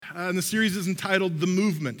and the series is entitled The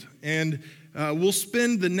Movement. And we'll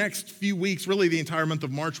spend the next few weeks, really the entire month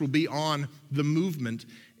of March, will be on the movement.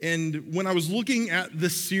 And when I was looking at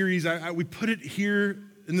this series, we put it here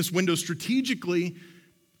in this window strategically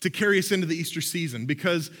to carry us into the Easter season,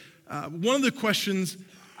 because one of the questions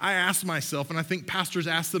I asked myself, and I think pastors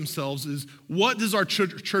ask themselves, is what does our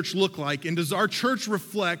church look like? And does our church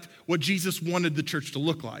reflect what Jesus wanted the church to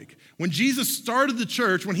look like? When Jesus started the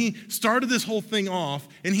church, when he started this whole thing off,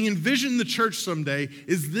 and he envisioned the church someday,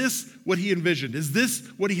 is this what he envisioned? Is this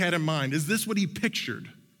what he had in mind? Is this what he pictured?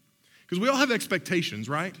 Because we all have expectations,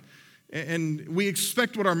 right? And we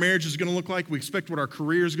expect what our marriage is going to look like. We expect what our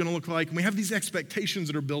career is going to look like. And we have these expectations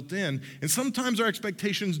that are built in. And sometimes our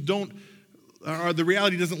expectations the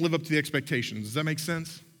reality doesn't live up to the expectations. Does that make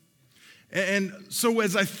sense? And so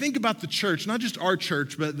as I think about the church, not just our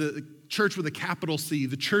church, but the church with a capital C,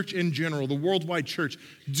 the church in general, the worldwide church,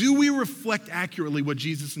 do we reflect accurately what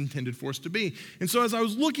Jesus intended for us to be? And so as I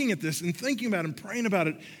was looking at this and thinking about it and praying about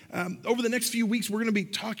it, over the next few weeks, we're going to be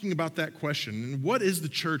talking about that question. And what is the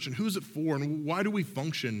church, and who is it for, and why do we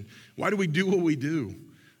function? Why do we do what we do?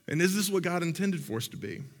 And is this what God intended for us to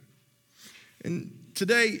be? And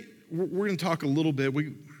today, we're going to talk a little bit.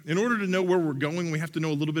 In order to know where we're going, we have to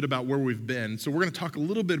know a little bit about where we've been. So we're going to talk a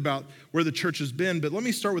little bit about where the church has been. But let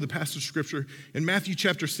me start with a passage of scripture in Matthew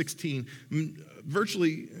chapter 16.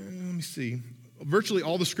 Virtually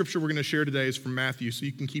all the scripture we're going to share today is from Matthew. So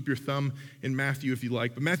you can keep your thumb in Matthew if you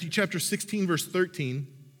like. But Matthew chapter 16, verse 13,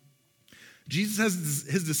 Jesus has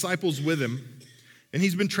his disciples with him. And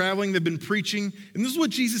he's been traveling, they've been preaching. And this is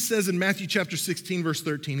what Jesus says in Matthew chapter 16, verse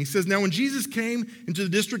 13. He says, "Now when Jesus came into the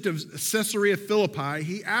district of Caesarea Philippi,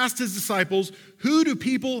 he asked his disciples, 'Who do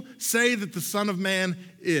people say that the Son of Man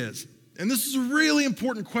is?'" And this is a really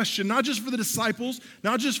important question, not just for the disciples,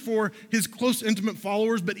 not just for his close, intimate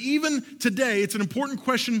followers, but even today, it's an important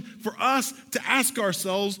question for us to ask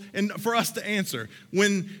ourselves and for us to answer.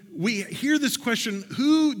 When we hear this question,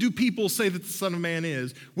 who do people say that the Son of Man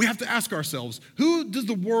is? We have to ask ourselves, who does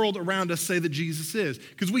the world around us say that Jesus is?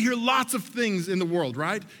 Because we hear lots of things in the world,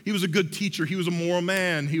 right? He was a good teacher. He was a moral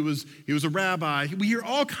man. He was a rabbi. We hear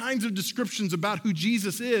all kinds of descriptions about who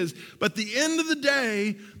Jesus is, but at the end of the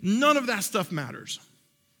day, none of that stuff matters.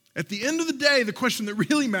 At the end of the day, the question that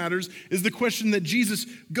really matters is the question that Jesus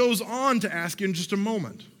goes on to ask in just a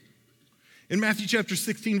moment. In Matthew chapter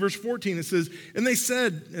 16, verse 14, it says, and they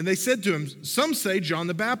said to him, some say John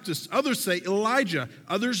the Baptist, others say Elijah,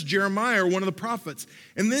 others Jeremiah or one of the prophets.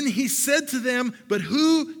 And then he said to them, but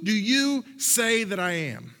who do you say that I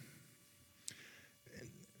am?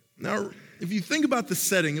 Now, if you think about the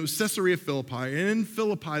setting, it was Caesarea Philippi. And in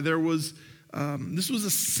Philippi, there was, this was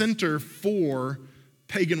a center for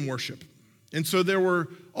pagan worship. And so there were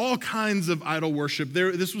all kinds of idol worship.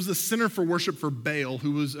 This was the center for worship for Baal,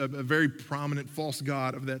 who was a very prominent false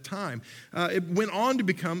god of that time. It went on to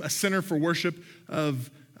become a center for worship of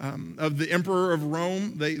the emperor of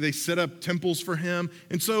Rome. They set up temples for him.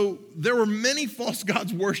 And so there were many false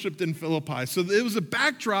gods worshipped in Philippi. So it was a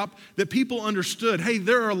backdrop that people understood, hey,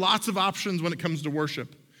 there are lots of options when it comes to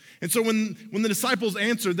worship. And so when the disciples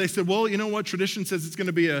answered, they said, well, you know what? Tradition says it's going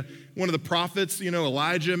to be one of the prophets,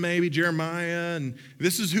 Elijah maybe, Jeremiah, and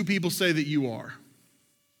this is who people say that you are.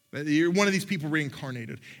 That you're one of these people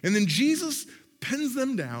reincarnated. And then Jesus pins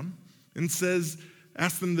them down and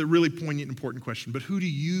asks them the really poignant, important question, but who do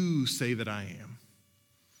you say that I am?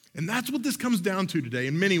 And that's what this comes down to today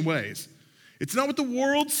in many ways. It's not what the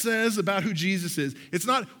world says about who Jesus is. It's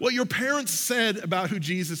not what your parents said about who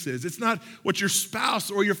Jesus is. It's not what your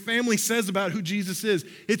spouse or your family says about who Jesus is.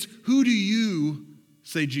 It's who do you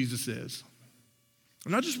say Jesus is?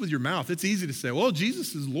 And not just with your mouth. It's easy to say, well,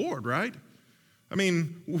 Jesus is Lord, right? I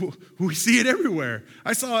mean, we see it everywhere.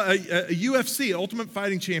 I saw a UFC, Ultimate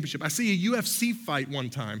Fighting Championship. I see a UFC fight one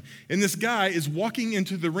time, and this guy is walking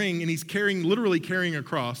into the ring, and he's literally carrying a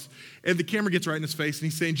cross, and the camera gets right in his face,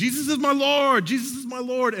 and he's saying, Jesus is my Lord, Jesus is my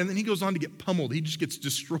Lord, and then he goes on to get pummeled. He just gets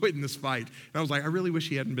destroyed in this fight. And I was like, I really wish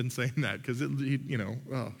he hadn't been saying that, because,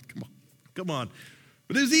 come on.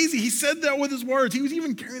 But it was easy. He said that with his words. He was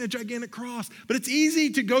even carrying a gigantic cross. But it's easy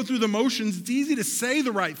to go through the motions. It's easy to say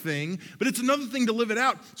the right thing, but it's another thing to live it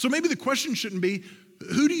out. So maybe the question shouldn't be,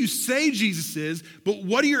 who do you say Jesus is, but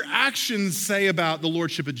what do your actions say about the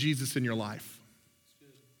lordship of Jesus in your life?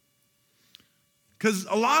 Because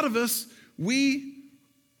a lot of us, we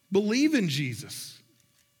believe in Jesus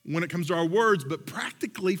when it comes to our words, but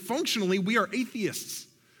practically, functionally, we are atheists.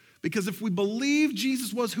 Because if we believe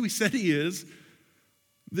Jesus was who he said he is,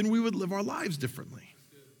 then we would live our lives differently.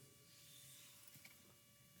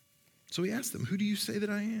 So he asked them, who do you say that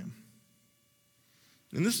I am?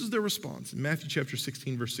 And this is their response in Matthew chapter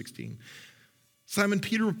 16, verse 16. Simon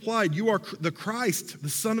Peter replied, "You are the Christ, the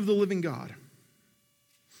Son of the living God."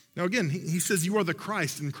 Now again, he says you are the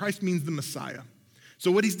Christ, and Christ means the Messiah.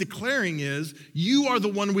 So what he's declaring is, you are the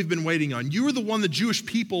one we've been waiting on. You are the one the Jewish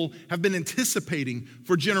people have been anticipating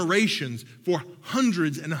for generations, for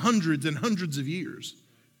hundreds and hundreds and hundreds of years.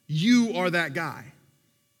 You are that guy.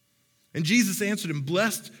 And Jesus answered him,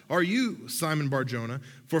 "Blessed are you, Simon Bar-Jonah,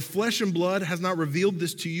 for flesh and blood has not revealed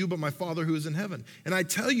this to you, but my Father who is in heaven. And I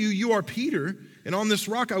tell you, you are Peter, and on this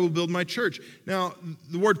rock I will build my church." Now,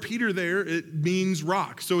 the word Peter there, it means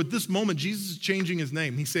rock. So at this moment, Jesus is changing his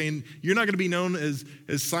name. He's saying, you're not going to be known as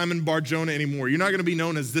Simon Bar-Jonah anymore. You're not going to be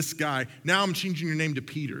known as this guy. Now I'm changing your name to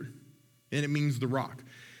Peter, and it means the rock.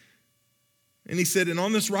 And he said, "And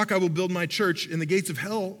on this rock I will build my church, and the gates of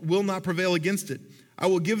hell will not prevail against it. I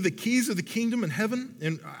will give the keys of the kingdom in heaven,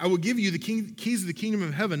 and I will give you the keys of the kingdom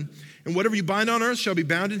of heaven, and whatever you bind on earth shall be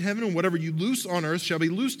bound in heaven, and whatever you loose on earth shall be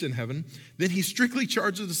loosed in heaven." Then he strictly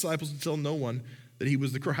charged the disciples to tell no one that he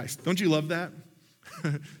was the Christ. Don't you love that?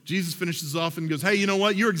 Jesus finishes off and goes, "Hey, you know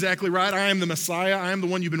what? You're exactly right. I am the Messiah. I am the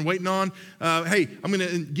one you've been waiting on. Hey, I'm going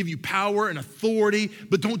to give you power and authority,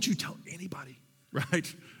 but don't you tell anybody,"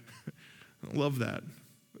 right? I love that.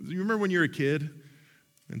 You remember when you were a kid?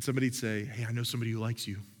 And somebody'd say, "Hey, I know somebody who likes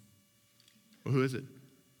you." "Well, who is it?"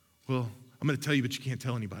 "Well, I'm going to tell you, but you can't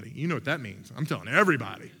tell anybody." You know what that means. I'm telling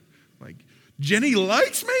everybody. Like, "Jenny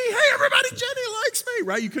likes me? Hey, everybody, Jenny likes me,"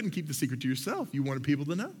 right? You couldn't keep the secret to yourself. You wanted people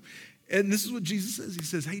to know. And this is what Jesus says. He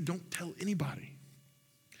says, hey, don't tell anybody.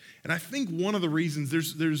 And I think one of the reasons,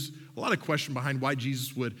 there's a lot of question behind why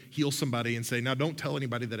Jesus would heal somebody and say, "Now don't tell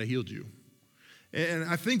anybody that I healed you." And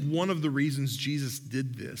I think one of the reasons Jesus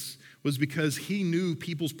did this was because he knew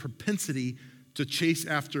people's propensity to chase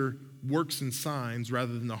after works and signs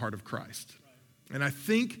rather than the heart of Christ. And I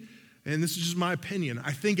think, and this is just my opinion,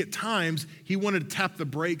 I think at times he wanted to tap the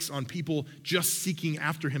brakes on people just seeking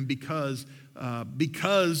after him because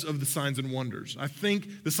of the signs and wonders. I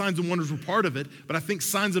think the signs and wonders were part of it, but I think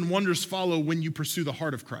signs and wonders follow when you pursue the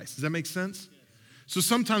heart of Christ. Does that make sense? So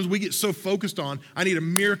sometimes we get so focused on, I need a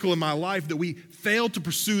miracle in my life, that we fail to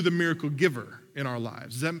pursue the miracle giver in our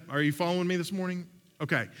lives. Are you following me this morning?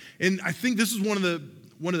 Okay. And I think this is one of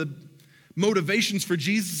the motivations for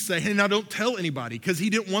Jesus to say, "Hey, now don't tell anybody," because he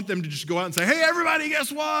didn't want them to just go out and say, "Hey, everybody, guess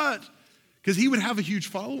what?" Because he would have a huge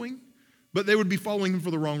following, but they would be following him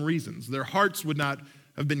for the wrong reasons. Their hearts would not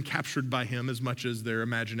have been captured by him as much as their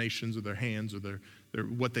imaginations or their hands or their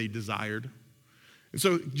what they desired. And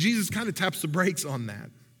so Jesus kind of taps the brakes on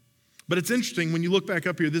that. But it's interesting when you look back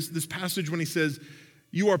up here, this passage when he says,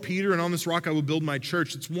 "You are Peter, and on this rock I will build my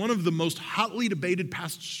church." It's one of the most hotly debated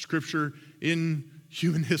passages of Scripture in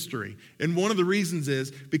human history. And one of the reasons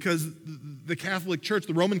is because the Catholic Church,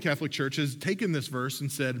 the Roman Catholic Church, has taken this verse and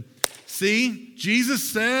said, "See, Jesus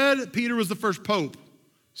said Peter was the first pope.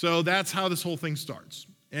 So that's how this whole thing starts."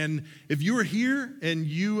 And if you are here and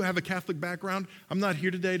you have a Catholic background, I'm not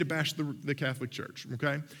here today to bash the Catholic Church,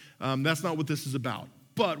 okay? That's not what this is about.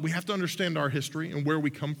 But we have to understand our history and where we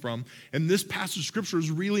come from. And this passage of Scripture is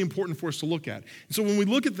really important for us to look at. And so when we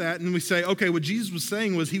look at that and we say, okay, what Jesus was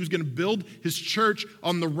saying was he was going to build his church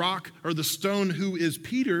on the rock or the stone who is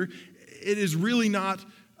Peter, it is really not,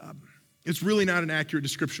 it's really not an accurate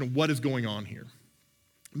description of what is going on here.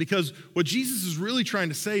 Because what Jesus is really trying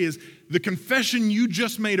to say is the confession you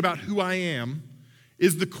just made about who I am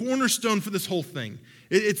is the cornerstone for this whole thing.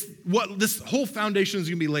 It's what this whole foundation is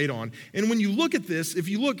going to be laid on. And when you look at this, if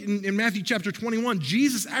you look in Matthew chapter 21,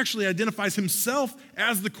 Jesus actually identifies himself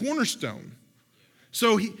as the cornerstone.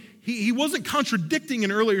 So he wasn't contradicting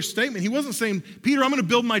an earlier statement. He wasn't saying, "Peter, I'm going to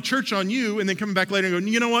build my church on you," and then coming back later and going,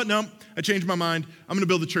 "You know what? No, I changed my mind. I'm going to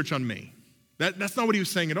build the church on me." That's not what he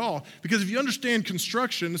was saying at all. Because if you understand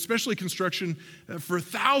construction, especially construction for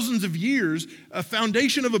thousands of years, a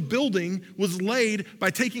foundation of a building was laid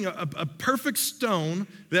by taking a perfect stone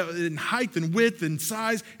that in height and width and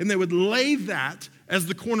size, and they would lay that as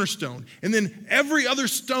the cornerstone. And then every other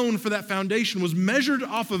stone for that foundation was measured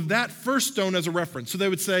off of that first stone as a reference. So they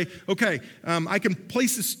would say, okay, I can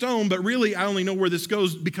place this stone, but really I only know where this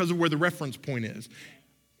goes because of where the reference point is.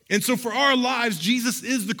 And so for our lives, Jesus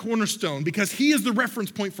is the cornerstone because he is the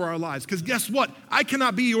reference point for our lives. Because guess what? I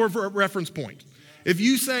cannot be your reference point. If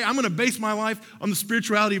you say, I'm going to base my life on the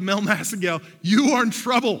spirituality of Mel Massengale, you are in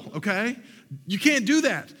trouble, okay? You can't do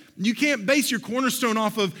that. You can't base your cornerstone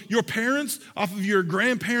off of your parents, off of your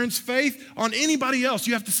grandparents' faith, on anybody else.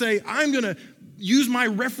 You have to say, I'm going to use my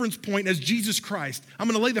reference point as Jesus Christ. I'm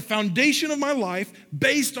going to lay the foundation of my life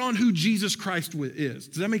based on who Jesus Christ is.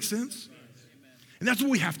 Does that make sense? And that's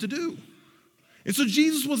what we have to do. And so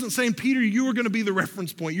Jesus wasn't saying, Peter, you are going to be the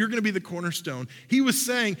reference point. You're going to be the cornerstone. He was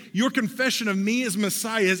saying, your confession of me as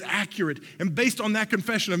Messiah is accurate. And based on that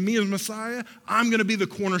confession of me as Messiah, I'm going to be the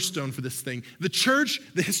cornerstone for this thing. The church,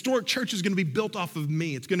 the historic church, is going to be built off of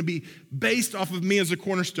me. It's going to be based off of me as a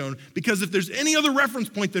cornerstone. Because if there's any other reference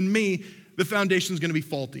point than me, the foundation is going to be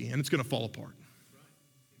faulty and it's going to fall apart.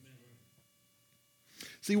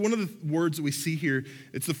 See, one of the words that we see here,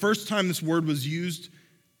 it's the first time this word was used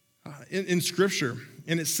in Scripture.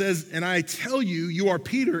 And it says, and I tell you, you are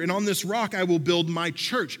Peter, and on this rock I will build my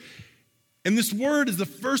church. And this word is the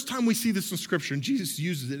first time we see this in Scripture, and Jesus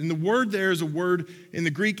uses it. And the word there is a word in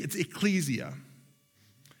the Greek, it's ecclesia.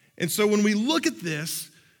 And so when we look at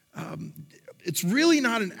this, it's really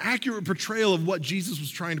not an accurate portrayal of what Jesus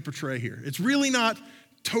was trying to portray here. It's really not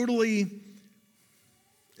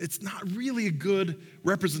it's not really a good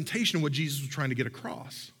representation of what Jesus was trying to get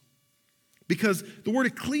across. Because the word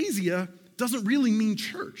ecclesia doesn't really mean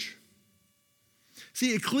church.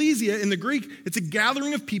 See, ecclesia in the Greek, it's a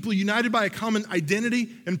gathering of people united by a common identity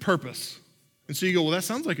and purpose. And so you go, well, that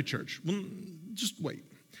sounds like a church. Well, just wait.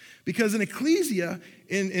 Because an ecclesia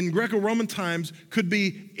in Greco-Roman times could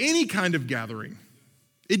be any kind of gathering.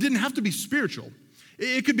 It didn't have to be spiritual.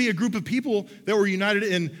 It could be a group of people that were united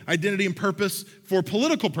in identity and purpose for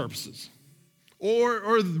political purposes,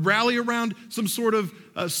 or rally around some sort of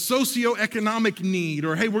socioeconomic need,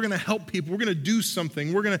 or hey, we're going to help people, we're going to do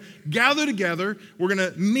something, we're going to gather together, we're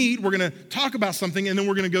going to meet, we're going to talk about something, and then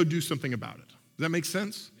we're going to go do something about it. Does that make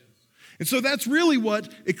sense? Yes. And so that's really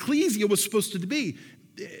what ecclesia was supposed to be.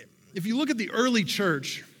 If you look at the early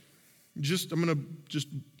church, I'm going to just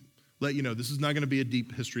let you know, this is not going to be a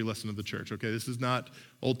deep history lesson of the church, okay? This is not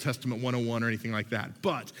Old Testament 101 or anything like that.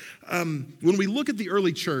 But when we look at the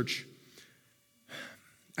early church,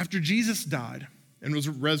 after Jesus died and was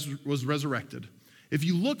resurrected, if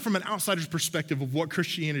you look from an outsider's perspective of what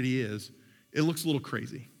Christianity is, it looks a little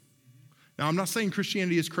crazy. Now, I'm not saying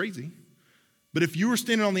Christianity is crazy, but if you were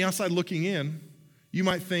standing on the outside looking in, you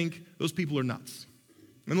might think those people are nuts.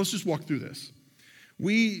 And let's just walk through this.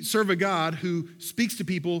 We serve a God who speaks to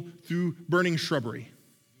people through burning shrubbery,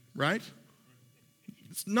 right?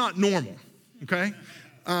 It's not normal, okay?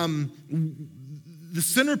 The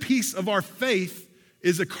centerpiece of our faith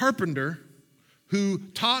is a carpenter who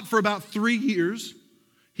taught for about 3 years.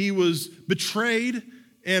 He was betrayed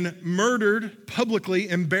and murdered publicly,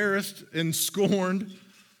 embarrassed and scorned,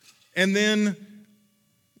 and then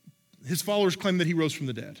his followers claim that he rose from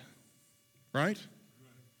the dead, right?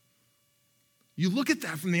 You look at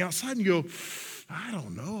that from the outside and you go, I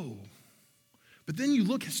don't know. But then you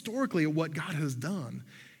look historically at what God has done.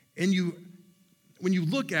 And when you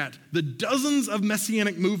look at the dozens of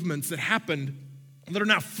messianic movements that happened that are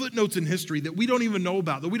now footnotes in history that we don't even know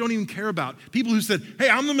about, that we don't even care about. People who said, hey,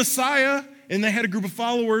 I'm the Messiah, and they had a group of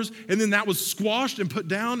followers, and then that was squashed and put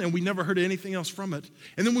down, and we never heard anything else from it.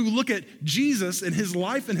 And then we look at Jesus and his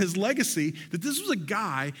life and his legacy, that this was a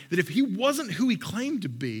guy that if he wasn't who he claimed to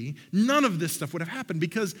be, none of this stuff would have happened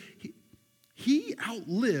because he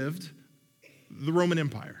outlived the Roman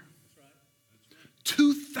Empire.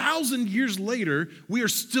 2,000 years later, we are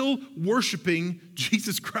still worshiping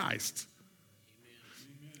Jesus Christ.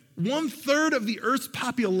 1/3 of the earth's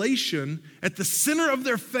population, at the center of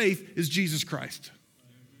their faith, is Jesus Christ.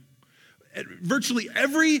 At virtually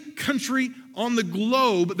every country on the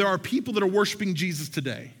globe, there are people that are worshiping Jesus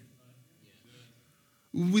today.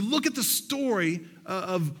 When we look at the story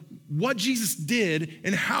of what Jesus did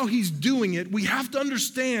and how he's doing it, we have to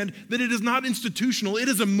understand that it is not institutional, it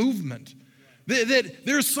is a movement. That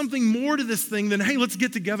there's something more to this thing than, hey, let's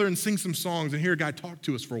get together and sing some songs and hear a guy talk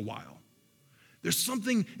to us for a while. There's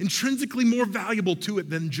something intrinsically more valuable to it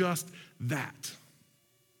than just that.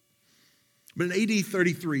 But in AD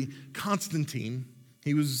 33, Constantine,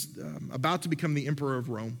 he was about to become the emperor of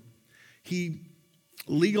Rome. He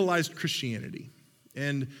legalized Christianity.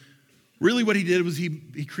 And really what he did was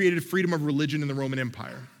he created freedom of religion in the Roman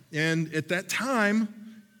Empire. And at that time,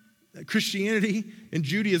 Christianity and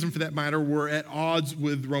Judaism, for that matter, were at odds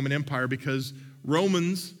with the Roman Empire because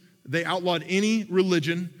Romans, they outlawed any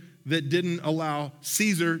religion that didn't allow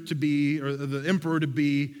Caesar to be, or the emperor to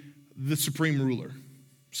be, the supreme ruler.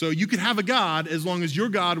 So you could have a god as long as your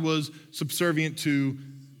god was subservient to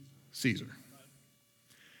Caesar.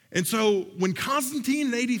 And so when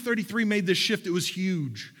Constantine in AD 33 made this shift, it was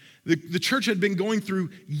huge. The church had been going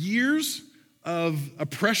through years of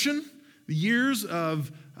oppression, years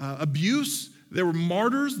of abuse. There were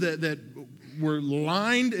martyrs that were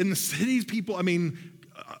lined in the cities. People,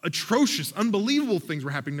 atrocious, unbelievable things were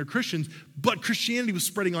happening to Christians, but Christianity was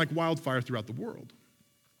spreading like wildfire throughout the world.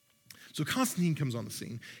 So Constantine comes on the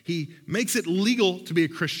scene. He makes it legal to be a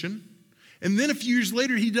Christian. And then a few years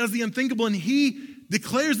later, he does the unthinkable and he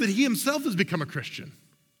declares that he himself has become a Christian.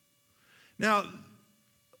 Now,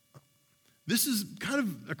 this is kind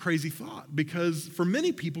of a crazy thought because for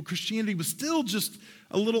many people, Christianity was still just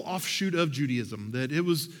a little offshoot of Judaism, that it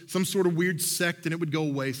was some sort of weird sect and it would go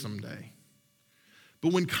away someday.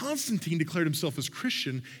 But when Constantine declared himself as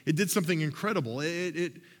Christian, it did something incredible.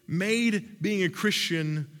 It made being a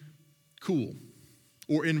Christian cool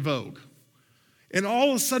or in vogue. And all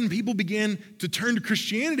of a sudden, people began to turn to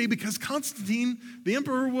Christianity because Constantine, the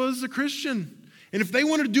emperor, was a Christian. And if they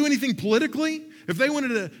wanted to do anything politically, if they wanted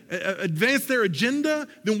to advance their agenda,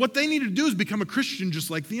 then what they needed to do is become a Christian just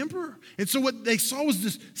like the emperor. And so what they saw was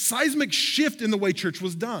this seismic shift in the way church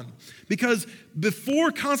was done. Because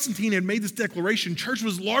before Constantine had made this declaration, church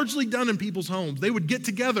was largely done in people's homes. They would get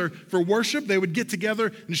together for worship. They would get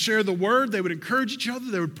together and share the word. They would encourage each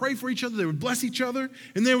other. They would pray for each other. They would bless each other.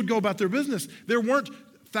 And they would go about their business. There weren't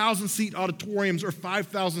 1,000-seat auditoriums or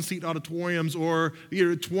 5,000-seat auditoriums or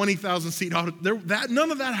 20,000-seat auditoriums.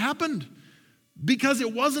 None of that happened because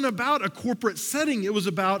it wasn't about a corporate setting. It was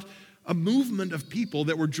about a movement of people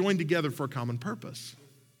that were joined together for a common purpose.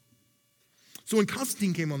 So when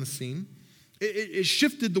Constantine came on the scene, it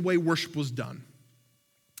shifted the way worship was done.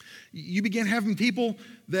 You began having people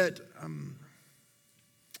that,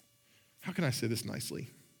 how can I say this nicely?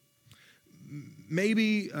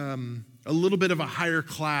 Maybe a little bit of a higher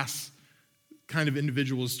class kind of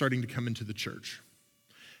individual is starting to come into the church.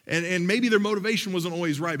 And maybe their motivation wasn't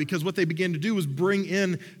always right because what they began to do was bring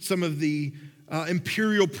in some of the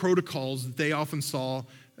imperial protocols that they often saw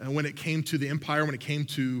when it came to the empire, when it came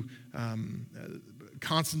to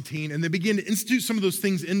Constantine, and they began to institute some of those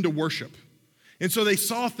things into worship. And so they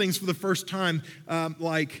saw things for the first time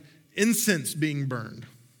like incense being burned,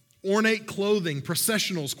 ornate clothing,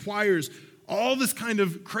 processionals, choirs. All this kind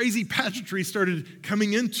of crazy pageantry started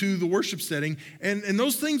coming into the worship setting, and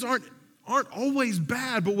those things aren't always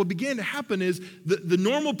bad, but what began to happen is the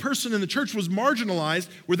normal person in the church was marginalized,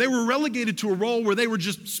 where they were relegated to a role where they were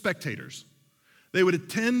just spectators. They would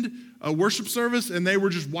attend a worship service, and they were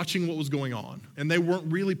just watching what was going on, and they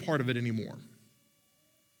weren't really part of it anymore.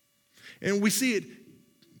 And we see it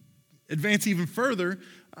advance even further.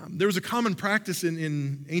 There was a common practice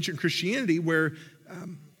in ancient Christianity where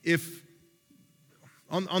if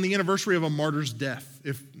on the anniversary of a martyr's death,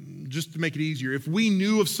 just to make it easier, if we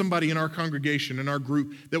knew of somebody in our congregation, in our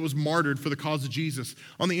group, that was martyred for the cause of Jesus,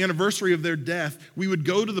 on the anniversary of their death, we would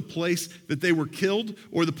go to the place that they were killed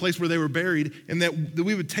or the place where they were buried, and that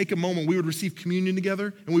we would take a moment, we would receive communion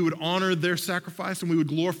together, and we would honor their sacrifice, and we would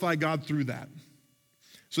glorify God through that.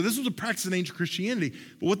 So this was a practice in ancient Christianity.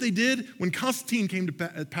 But what they did when Constantine came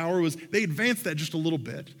to power was they advanced that just a little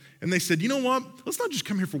bit. And they said, you know what? Let's not just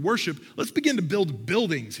come here for worship. Let's begin to build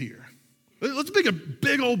buildings here. Let's make a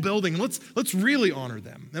big old building. Let's really honor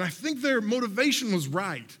them. And I think their motivation was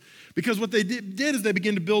right. Because what they did is they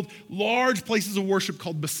began to build large places of worship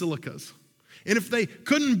called basilicas. And if they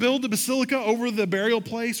couldn't build the basilica over the burial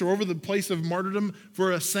place or over the place of martyrdom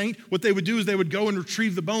for a saint, what they would do is they would go and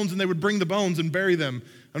retrieve the bones, and they would bring the bones and bury them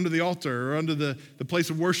under the altar or under the place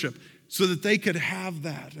of worship so that they could have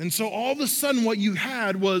that. And so all of a sudden what you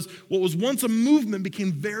had was what was once a movement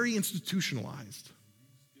became very institutionalized.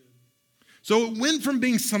 So it went from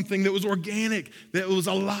being something that was organic, that was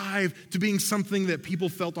alive, to being something that people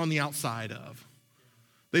felt on the outside of.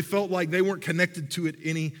 They felt like they weren't connected to it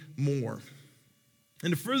anymore.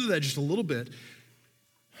 And to further that just a little bit,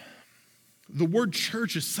 the word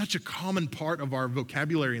church is such a common part of our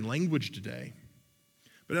vocabulary and language today.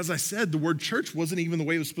 But as I said, the word church wasn't even the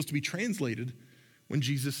way it was supposed to be translated when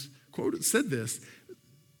Jesus said this.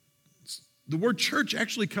 The word church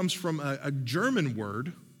actually comes from a German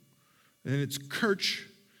word, and it's Kirch,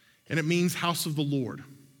 and it means house of the Lord.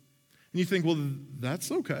 And you think, well,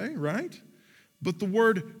 that's okay, right? But the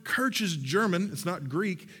word Kirch is German, it's not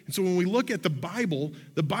Greek. And so when we look at the Bible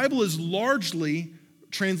is largely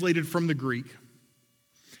translated from the Greek.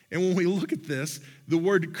 And when we look at this, the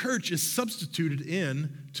word Kirch is substituted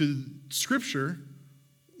in to Scripture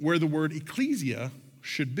where the word ecclesia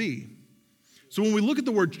should be. So when we look at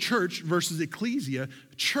the word church versus ecclesia,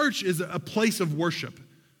 church is a place of worship.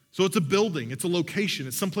 So it's a building, it's a location,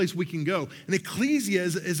 it's someplace we can go. And ecclesia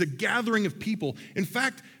is a gathering of people. In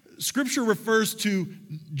fact, Scripture refers to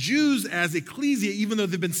Jews as ecclesia even though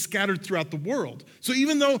they've been scattered throughout the world. So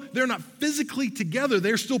even though they're not physically together,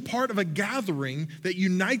 they're still part of a gathering that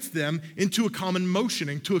unites them into a common motion,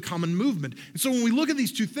 into a common movement. And so when we look at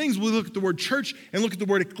these two things, we look at the word church and look at the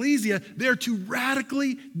word ecclesia, they are two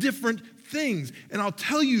radically different things. And I'll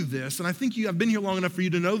tell you this, and I think I've been here long enough for you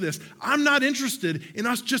to know this. I'm not interested in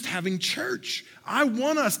us just having church. I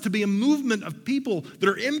want us to be a movement of people that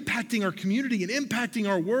are impacting our community and impacting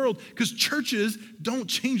our world, because churches don't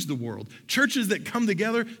change the world. Churches that come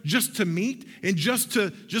together just to meet and just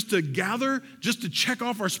to gather, just to check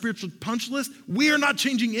off our spiritual punch list, we are not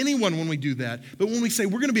changing anyone when we do that. But when we say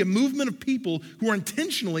we're going to be a movement of people who are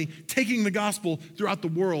intentionally taking the gospel throughout the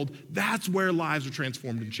world, that's where lives are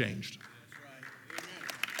transformed and changed.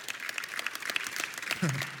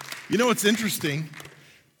 You know what's interesting?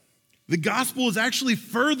 The gospel is actually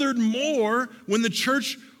furthered more when the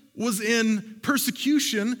church was in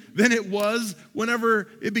persecution than it was whenever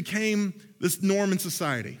it became this norm in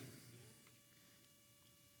society.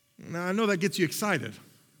 Now, I know that gets you excited.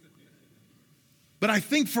 But I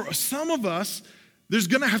think for some of us, there's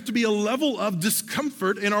going to have to be a level of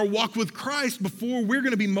discomfort in our walk with Christ before we're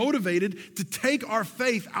going to be motivated to take our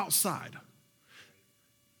faith outside.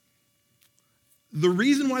 The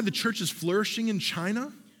reason why the church is flourishing in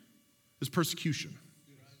China is persecution.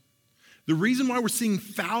 The reason why we're seeing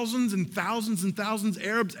thousands and thousands and thousands of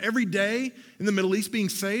Arabs every day in the Middle East being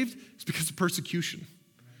saved is because of persecution.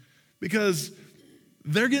 Because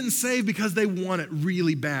they're getting saved because they want it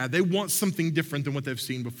really bad. They want something different than what they've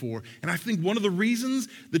seen before. And I think one of the reasons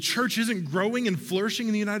the church isn't growing and flourishing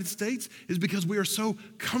in the United States is because we are so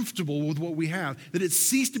comfortable with what we have, that it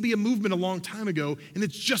ceased to be a movement a long time ago, and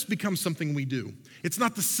it's just become something we do. It's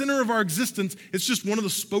not the center of our existence, it's just one of the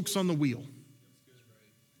spokes on the wheel.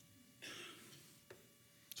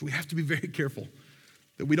 So we have to be very careful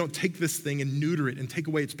that we don't take this thing and neuter it and take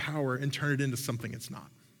away its power and turn it into something it's not.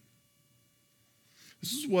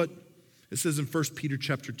 This is what it says in 1 Peter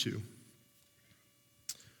chapter 2,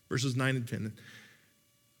 verses 9 and 10.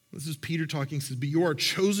 This is Peter talking. He says, "But you are a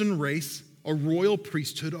chosen race, a royal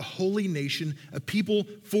priesthood, a holy nation, a people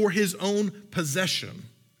for his own possession,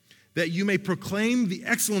 that you may proclaim the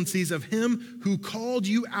excellencies of him who called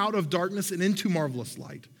you out of darkness and into marvelous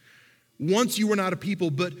light. Once you were not a people,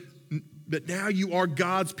 but now you are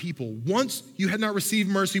God's people. Once you had not received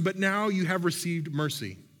mercy, but now you have received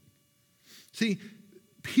mercy." See,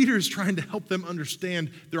 Peter is trying to help them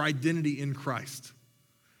understand their identity in Christ.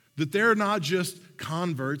 That they're not just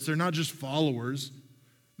converts, they're not just followers.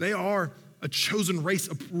 They are a chosen race,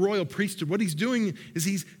 a royal priesthood. What he's doing is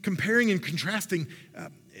he's comparing and contrasting.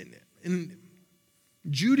 In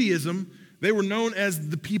Judaism, they were known as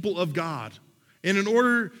the people of God. And in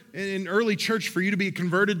order, in early church, for you to be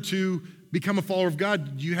converted to become a follower of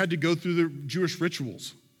God, you had to go through the Jewish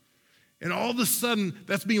rituals. And all of a sudden,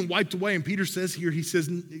 that's being wiped away. And Peter says here, he says,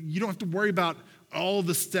 you don't have to worry about all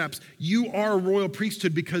the steps. You are a royal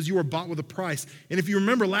priesthood because you are bought with a price. And if you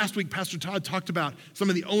remember last week, Pastor Todd talked about some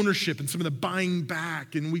of the ownership and some of the buying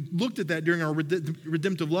back. And we looked at that during our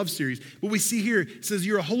Redemptive Love series. What we see here, it says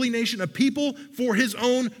you're a holy nation, a people for his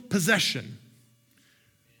own possession.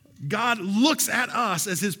 God looks at us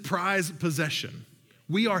as his prized possession.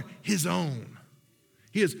 We are his own.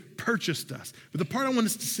 He has purchased us. But the part I want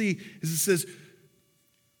us to see is it says,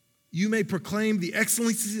 you may proclaim the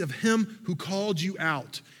excellencies of him who called you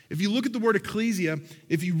out. If you look at the word ecclesia,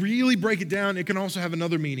 if you really break it down, it can also have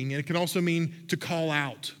another meaning. And it can also mean to call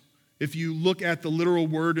out. If you look at the literal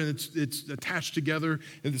word and it's attached together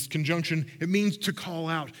in this conjunction, it means to call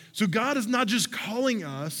out. So God is not just calling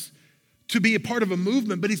us to be a part of a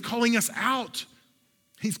movement, but he's calling us out.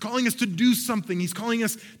 He's calling us to do something. He's calling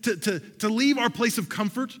us to leave our place of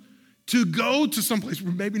comfort, to go to some place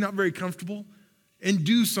we're maybe not very comfortable, and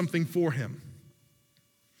do something for him.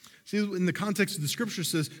 See, in the context of the scripture, it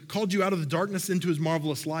says, called you out of the darkness into his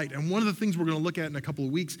marvelous light. And one of the things we're going to look at in a couple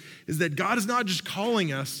of weeks is that God is not just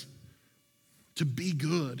calling us to be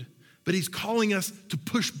good, but he's calling us to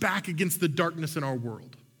push back against the darkness in our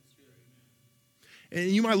world.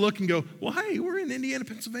 And you might look and go, well, hey, we're in Indiana,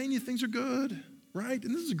 Pennsylvania. Things are good. Right?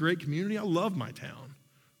 And this is a great community. I love my town.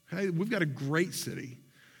 Okay? We've got a great city.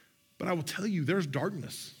 But I will tell you, there's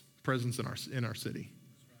darkness presence in our city.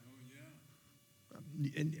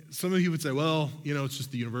 And some of you would say, well, it's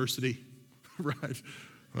just the university. Right?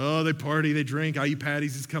 Oh, they party, they drink, IU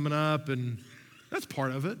Patties is coming up, and that's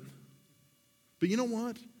part of it. But you know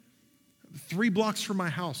what? 3 blocks from my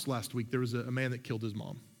house last week, there was a man that killed his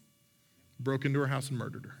mom. Broke into her house and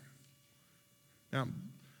murdered her. Now,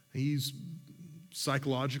 he's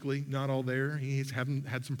psychologically not all there. He's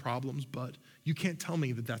had some problems, but you can't tell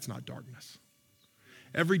me that that's not darkness.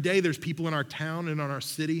 Every day there's people in our town and in our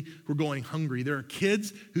city who are going hungry. There are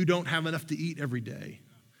kids who don't have enough to eat every day.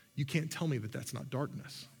 You can't tell me that that's not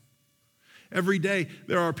darkness. Every day,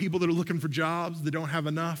 there are people that are looking for jobs that don't have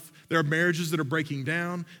enough. There are marriages that are breaking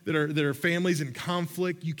down, that are families in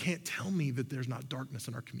conflict. You can't tell me that there's not darkness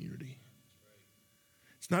in our community.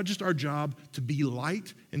 It's not just our job to be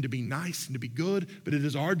light and to be nice and to be good, but it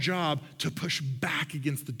is our job to push back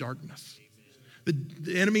against the darkness.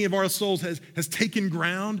 The enemy of our souls has taken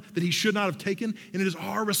ground that he should not have taken, and it is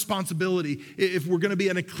our responsibility. If we're going to be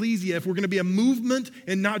an ecclesia, if we're going to be a movement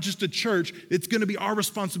and not just a church, it's going to be our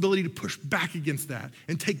responsibility to push back against that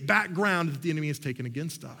and take back ground that the enemy has taken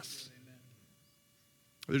against us. Amen.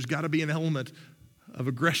 There's got to be an element of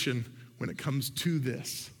aggression when it comes to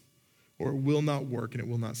this, or it will not work and it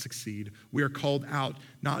will not succeed. We are called out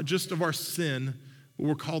not just of our sin, but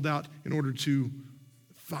we're called out in order to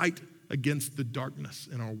fight against the darkness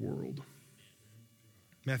in our world.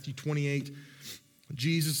 Matthew 28,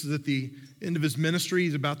 Jesus is at the end of his ministry.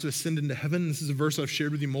 He's about to ascend into heaven. This is a verse I've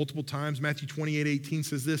shared with you multiple times. Matthew 28:18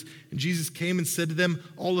 says this, and Jesus came and said to them,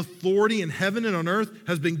 all authority in heaven and on earth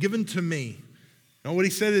has been given to me. Now what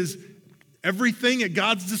he said is, everything at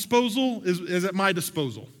God's disposal is at my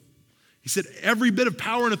disposal. He said, every bit of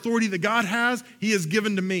power and authority that God has, he has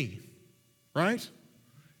given to me, right?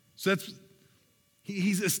 So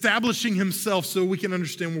he's establishing himself so we can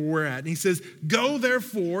understand where we're at. And he says, go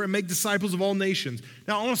therefore and make disciples of all nations.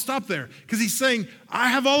 Now I want to stop there because he's saying, I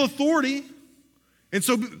have all authority. And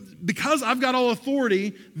so because I've got all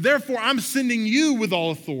authority, therefore I'm sending you with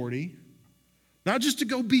all authority, not just to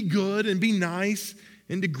go be good and be nice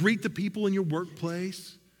and to greet the people in your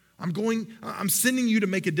workplace. I'm sending you to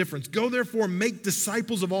make a difference. Go therefore, make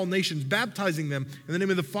disciples of all nations, baptizing them in the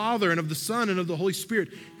name of the Father and of the Son and of the Holy Spirit,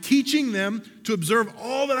 teaching them to observe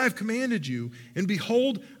all that I've commanded you. And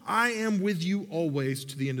behold, I am with you always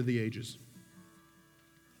to the end of the ages.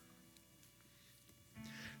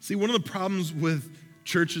 See, one of the problems with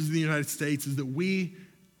churches in the United States is that we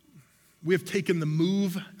have taken the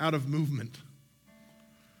move out of movement.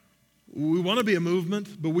 We want to be a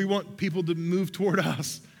movement, but we want people to move toward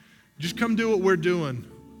us. Just come do what we're doing.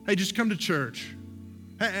 Hey, just come to church.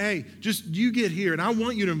 Hey, just you get here, and I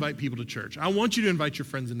want you to invite people to church. I want you to invite your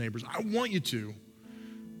friends and neighbors. I want you to.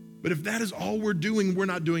 But if that is all we're doing, we're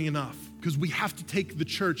not doing enough because we have to take the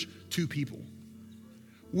church to people.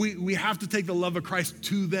 We have to take the love of Christ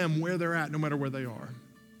to them where they're at, no matter where they are.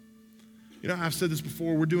 You know, I've said this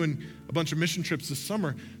before. We're doing a bunch of mission trips this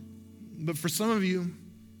summer. But for some of you,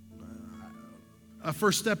 a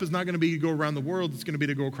first step is not going to be to go around the world. It's going to be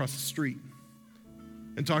to go across the street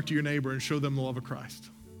and talk to your neighbor and show them the love of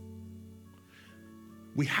Christ.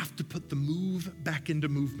 We have to put the move back into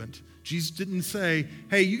movement. Jesus didn't say,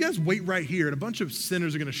 hey, you guys wait right here and a bunch of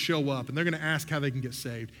sinners are going to show up and they're going to ask how they can get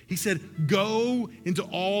saved. He said, go into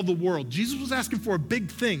all the world. Jesus was asking for a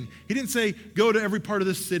big thing. He didn't say, go to every part of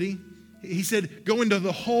this city. He said, go into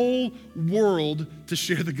the whole world to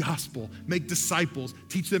share the gospel, make disciples,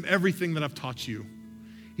 teach them everything that I've taught you.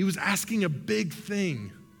 He was asking a big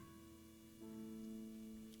thing.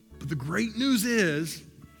 But the great news is,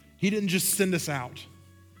 he didn't just send us out.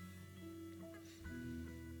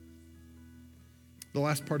 The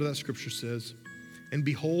last part of that scripture says, and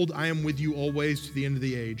behold, I am with you always to the end of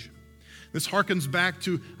the age. This harkens back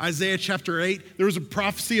to Isaiah chapter 8. There was a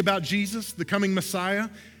prophecy about Jesus, the coming Messiah.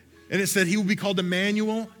 And it said he will be called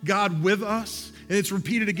Emmanuel, God with us. And it's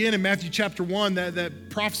repeated again in Matthew chapter 1. That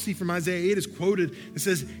prophecy from Isaiah 8 is quoted. It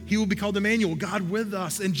says he will be called Emmanuel, God with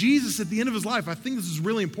us. And Jesus at the end of his life, I think this is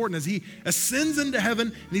really important, as he ascends into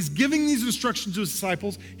heaven and he's giving these instructions to his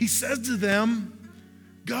disciples, he says to them,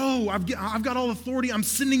 go, I've got all authority. I'm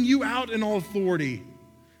sending you out in all authority.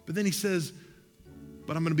 But then he says,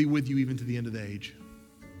 but I'm going to be with you even to the end of the age.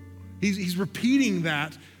 He's repeating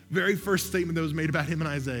that very first statement that was made about him in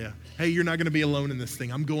Isaiah. Hey, you're not going to be alone in this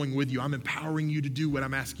thing. I'm going with you. I'm empowering you to do what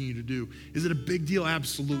I'm asking you to do. Is it a big deal?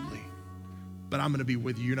 Absolutely. But I'm going to be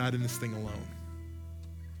with you. You're not in this thing alone.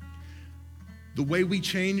 The way we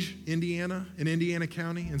change Indiana and Indiana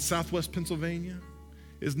County and Southwest Pennsylvania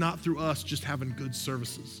is not through us just having good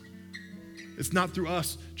services. It's not through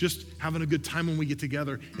us just having a good time when we get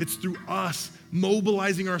together. It's through us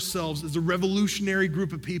mobilizing ourselves as a revolutionary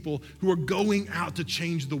group of people who are going out to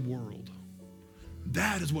change the world.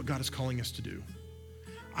 That is what God is calling us to do.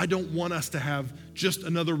 I don't want us to have just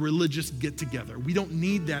another religious get-together. We don't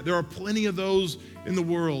need that. There are plenty of those in the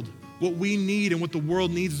world. What we need and what the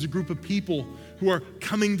world needs is a group of people who are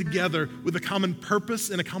coming together with a common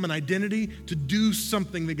purpose and a common identity to do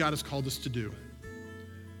something that God has called us to do.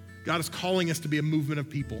 God is calling us to be a movement of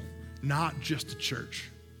people, not just a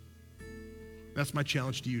church. That's my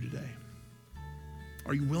challenge to you today.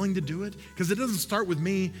 Are you willing to do it? Because it doesn't start with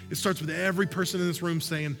me. It starts with every person in this room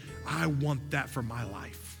saying, I want that for my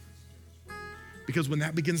life. Because when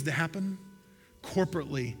that begins to happen,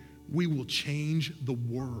 corporately, we will change the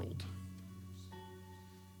world.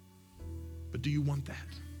 But do you want that?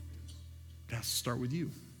 It has to start with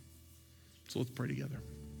you. So let's pray together.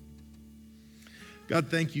 God,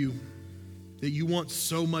 thank you that you want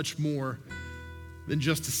so much more than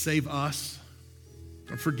just to save us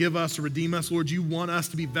or forgive us or redeem us. Lord, you want us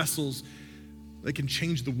to be vessels that can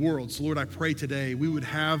change the world. So Lord, I pray today we would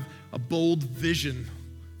have a bold vision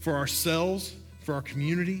for ourselves, for our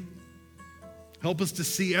community. Help us to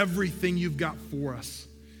see everything you've got for us,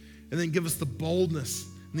 and then give us the boldness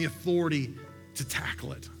and the authority to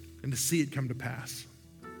tackle it and to see it come to pass.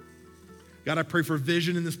 God, I pray for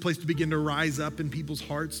vision in this place to begin to rise up in people's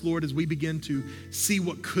hearts, Lord, as we begin to see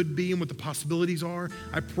what could be and what the possibilities are.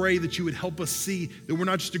 I pray that you would help us see that we're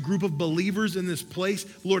not just a group of believers in this place.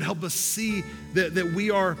 Lord, help us see that we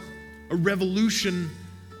are a revolution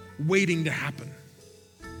waiting to happen.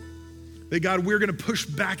 That, God, we're going to push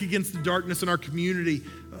back against the darkness in our community.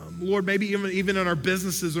 Lord, maybe even in our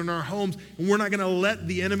businesses or in our homes, and we're not going to let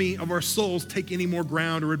the enemy of our souls take any more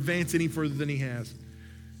ground or advance any further than he has.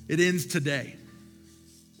 It ends today.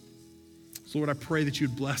 So Lord, I pray that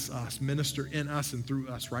you'd bless us, minister in us and through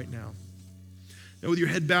us right now. Now, with your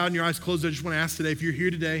head bowed and your eyes closed, I just want to ask today, if you're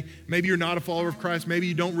here today, maybe you're not a follower of Christ, maybe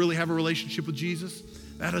you don't really have a relationship with Jesus,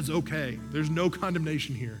 that is okay. There's no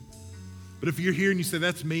condemnation here. But if you're here and you say,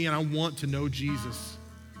 that's me and I want to know Jesus,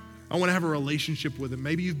 I want to have a relationship with him.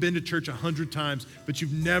 Maybe you've been to church 100 times, but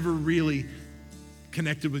you've never really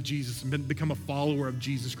connected with Jesus and become a follower of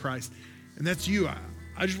Jesus Christ. And that's you.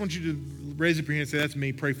 I just want you to raise up your hand and say, that's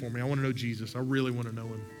me, pray for me. I want to know Jesus. I really want to know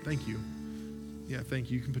him. Thank you. Yeah,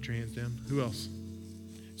 thank you. You can put your hands down. Who else?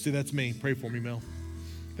 Say, that's me, pray for me, Mel.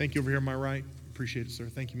 Thank you over here on my right. Appreciate it, sir.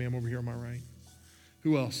 Thank you, ma'am, over here on my right.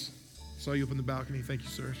 Who else? Saw you up on the balcony. Thank you,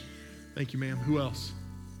 sir. Thank you, ma'am. Who else?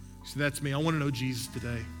 So that's me. I want to know Jesus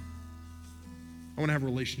today. I want to have a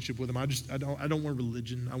relationship with him. I don't want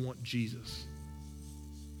religion. I want Jesus.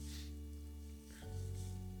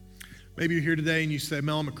 Maybe you're here today and you say,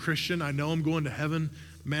 Mel, I'm a Christian. I know I'm going to heaven.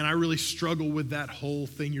 Man, I really struggle with that whole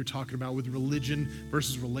thing you're talking about with religion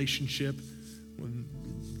versus relationship,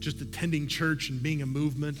 with just attending church and being a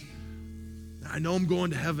movement. I know I'm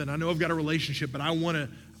going to heaven. I know I've got a relationship, but I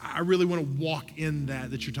really want to walk in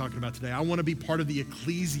that you're talking about today. I want to be part of the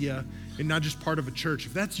ecclesia and not just part of a church.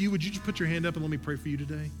 If that's you, would you just put your hand up and let me pray for you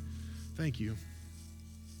today? Thank you.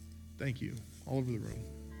 Thank you. All over the room.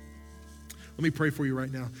 Let me pray for you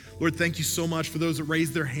right now. Lord, thank you so much for those that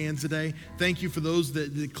raised their hands today. Thank you for those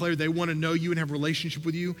that declare they want to know you and have a relationship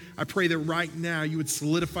with you. I pray that right now you would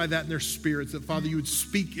solidify that in their spirits, that Father, you would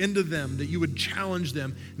speak into them, that you would challenge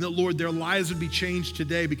them, and that, Lord, their lives would be changed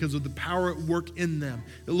today because of the power at work in them.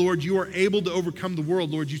 That, Lord, you are able to overcome the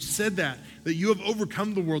world. Lord, you said that you have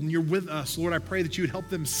overcome the world and you're with us. Lord, I pray that you would help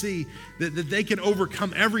them see that they can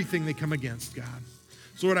overcome everything they come against, God.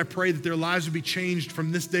 So Lord, I pray that their lives would be changed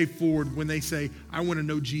from this day forward when they say, I want to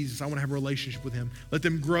know Jesus. I want to have a relationship with him. Let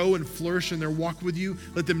them grow and flourish in their walk with you.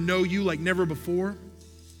 Let them know you like never before.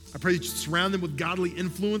 I pray that you surround them with godly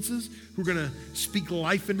influences who are going to speak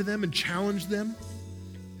life into them and challenge them.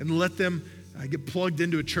 And let them get plugged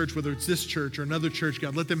into a church, whether it's this church or another church,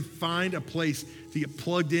 God. Let them find a place to get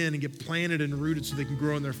plugged in and get planted and rooted so they can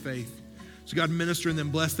grow in their faith. So God, minister and then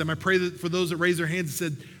bless them. I pray that for those that raised their hands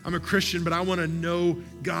and said, I'm a Christian, but I want to know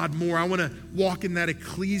God more. I want to walk in that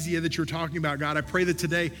ecclesia that you're talking about, God. I pray that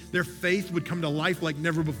today their faith would come to life like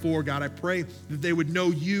never before, God. I pray that they would know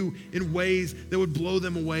you in ways that would blow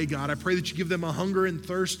them away, God. I pray that you give them a hunger and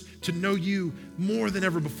thirst to know you more than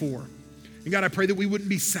ever before. And God, I pray that we wouldn't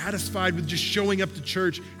be satisfied with just showing up to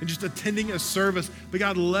church and just attending a service, but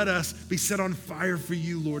God, let us be set on fire for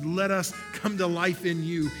you, Lord. Let us come to life in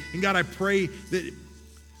you. And God, I pray that,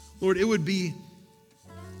 Lord, it would be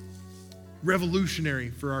revolutionary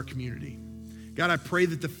for our community. God, I pray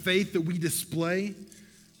that the faith that we display,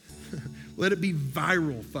 let it be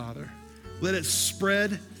viral, Father. Let it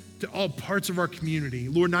spread to all parts of our community.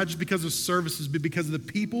 Lord, not just because of services, but because of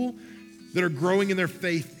the people that are growing in their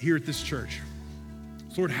faith here at this church.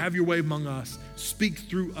 So Lord, have your way among us. Speak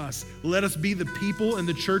through us. Let us be the people and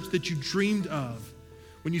the church that you dreamed of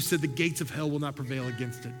when you said the gates of hell will not prevail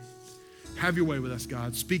against it. Have your way with us,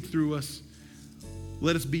 God. Speak through us.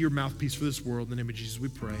 Let us be your mouthpiece for this world. In the name of Jesus, we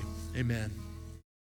pray. Amen.